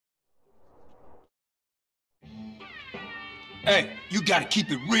Hey, you gotta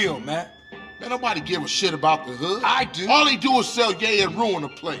keep it real, man. Man, nobody give a shit about the hood. I do. All they do is sell yay and ruin the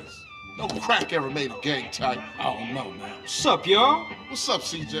place. No crack ever made a gang type. I don't know, man. What's up, y'all? What's up,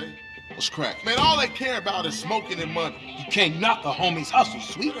 CJ? What's crack? Man, all they care about is smoking and money. You can't knock a homie's hustle,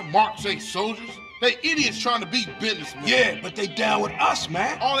 sweet. Them marks ain't soldiers. They idiots trying to be businessmen. Yeah, but they down with us,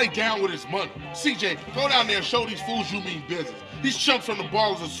 man. All they down with is money. CJ, go down there and show these fools you mean business. These chumps on the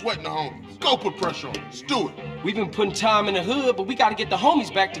ballers are sweating the homies. Go put pressure on them. Let's do it. We've been putting time in the hood, but we gotta get the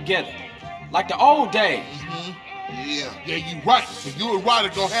homies back together. Like the old days. Yeah, you right. So you and Ryder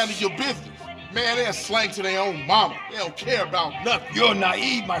gonna handle your business. Man, they're slang to their own mama. They don't care about nothing. You're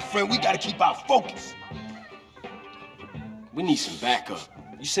naive, my friend. We gotta keep our focus. We need some backup.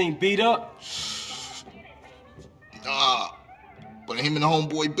 You seen Beat Up? But him and the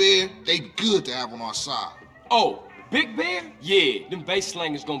homeboy Bear, they good to have on our side. Oh, Big Bear? Yeah, them bass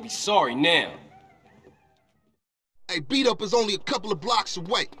slangers gonna be sorry now. Hey, Beat Up is only a couple of blocks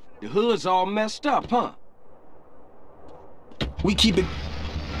away. The hood's all messed up, huh? We keep it...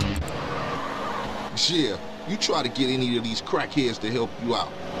 Yeah, you try to get any of these crackheads to help you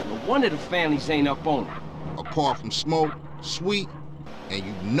out. No wonder the families ain't up on it. Apart from Smoke, Sweet, and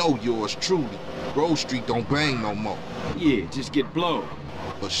you know yours truly, Grove Street don't bang no more. Yeah, just get blowed.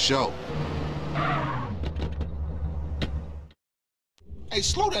 For sure. Hey,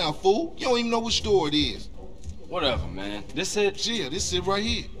 slow down, fool. You don't even know which store it is. Whatever, man. This it? Yeah, this it right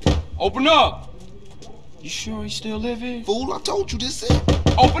here. Open up! You sure he still live here? Fool, I told you this it.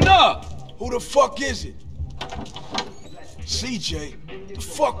 Open up! Who the fuck is it? CJ, the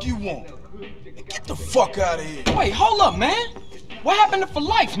fuck you want? Get the fuck out of here. Wait, hold up, man. What happened to For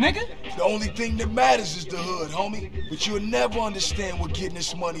Life, nigga? The only thing that matters is the hood, homie. But you'll never understand what getting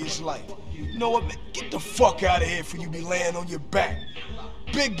this money is like. You know what, man? Get the fuck out of here before you be laying on your back.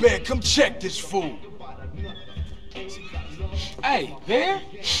 Big Bear, come check this fool. Hey, Bear?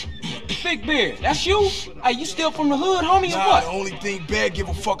 Big Bear, that's you? Hey, you still from the hood, homie, or what? The only thing Bear give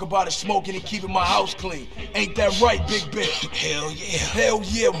a fuck about is smoking and keeping my house clean. Ain't that right, Big Bear? Hell yeah. Hell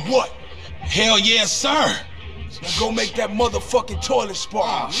yeah, what? Hell yeah, sir. Now go make that motherfucking toilet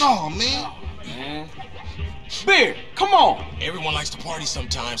spark. No, man. Man. Bear, come on. Everyone likes to party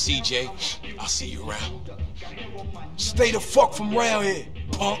sometimes, CJ. I'll see you around. Stay the fuck from round here,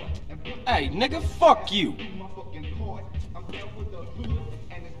 punk. Hey, nigga, fuck you.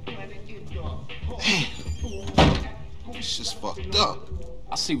 This just fucked up.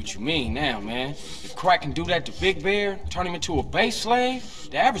 I see what you mean now, man. If crack can do that to Big Bear, turn him into a base slave,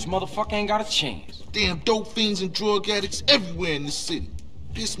 the average motherfucker ain't got a chance. Damn dope fiends and drug addicts everywhere in the city.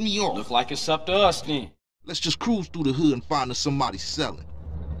 Piss me off. Look like it's up to us then. Let's just cruise through the hood and find us somebody selling.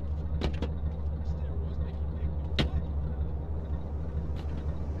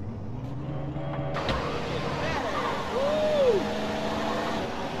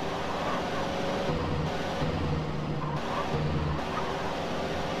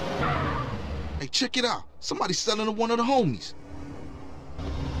 Hey, check it out. Somebody's selling to one of the homies.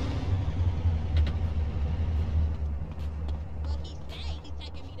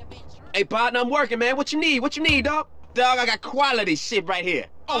 Hey, partner, I'm working, man. What you need? What you need, dog? Dog, I got quality shit right here.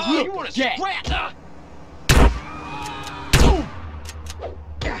 Oh, you wanna scrap? I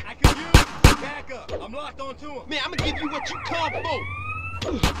can use back up. I'm locked onto him. Man, I'm gonna give you what you come for.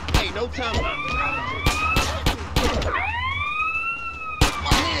 Hey, no time. My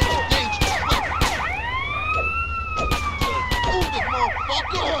hands are dangerous. Move it,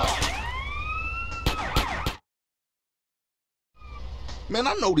 motherfucker. Man,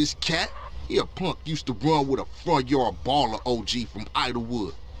 I know this cat. He a punk used to run with a front yard baller OG from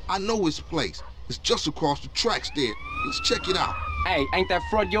Idlewood. I know his place. It's just across the tracks there. Let's check it out. Hey, ain't that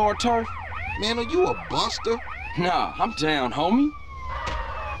front yard turf? Man, are you a buster? Nah, I'm down, homie.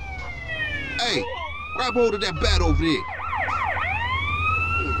 Hey, grab hold of that bat over there.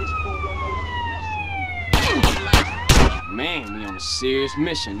 Man, we on a serious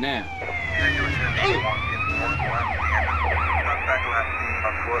mission now.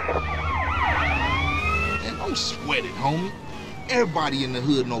 Man, don't sweat it, homie. Everybody in the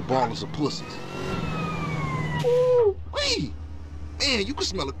hood know ballers are pussies. Ooh-wee. Man, you can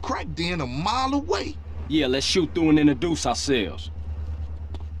smell a crack den a mile away. Yeah, let's shoot through and introduce ourselves.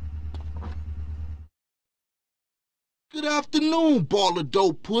 Good afternoon, baller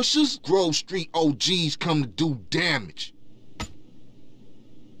dope pushers. Grove Street OGs come to do damage.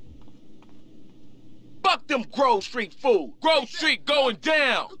 Fuck them Grove Street fools. Grove Street going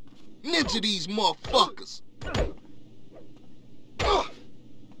down. Ninja these motherfuckers.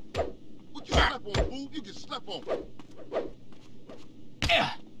 What you slap on, fool? You get slept on.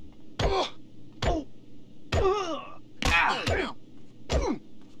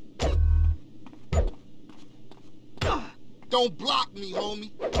 don't block me,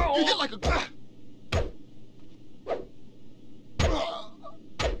 homie. You hit like a...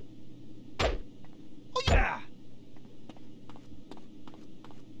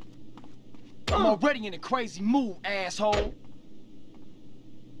 I'm already in a crazy mood, asshole.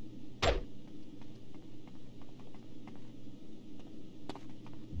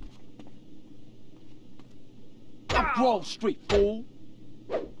 I'm Grove Street, fool.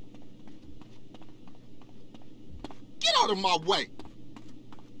 Get out of my way.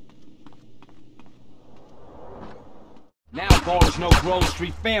 Now there's no Grove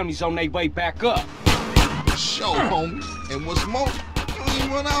Street families on their way back up. Show, homie. And what's more, you don't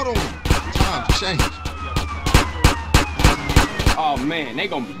even run out on me. Times change. Oh man, they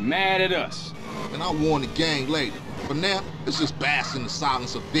gonna be mad at us. And I'll warn the gang later. For now, let's just bask in the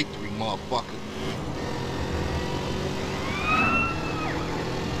silence of victory, motherfucker.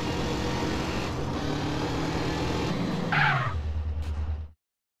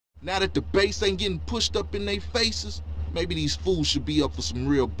 Now that the bass ain't getting pushed up in their faces, maybe these fools should be up for some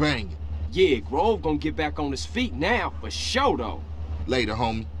real banging. Yeah, Grove gonna get back on his feet now, for sure though. Later,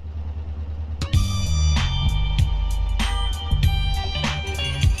 homie.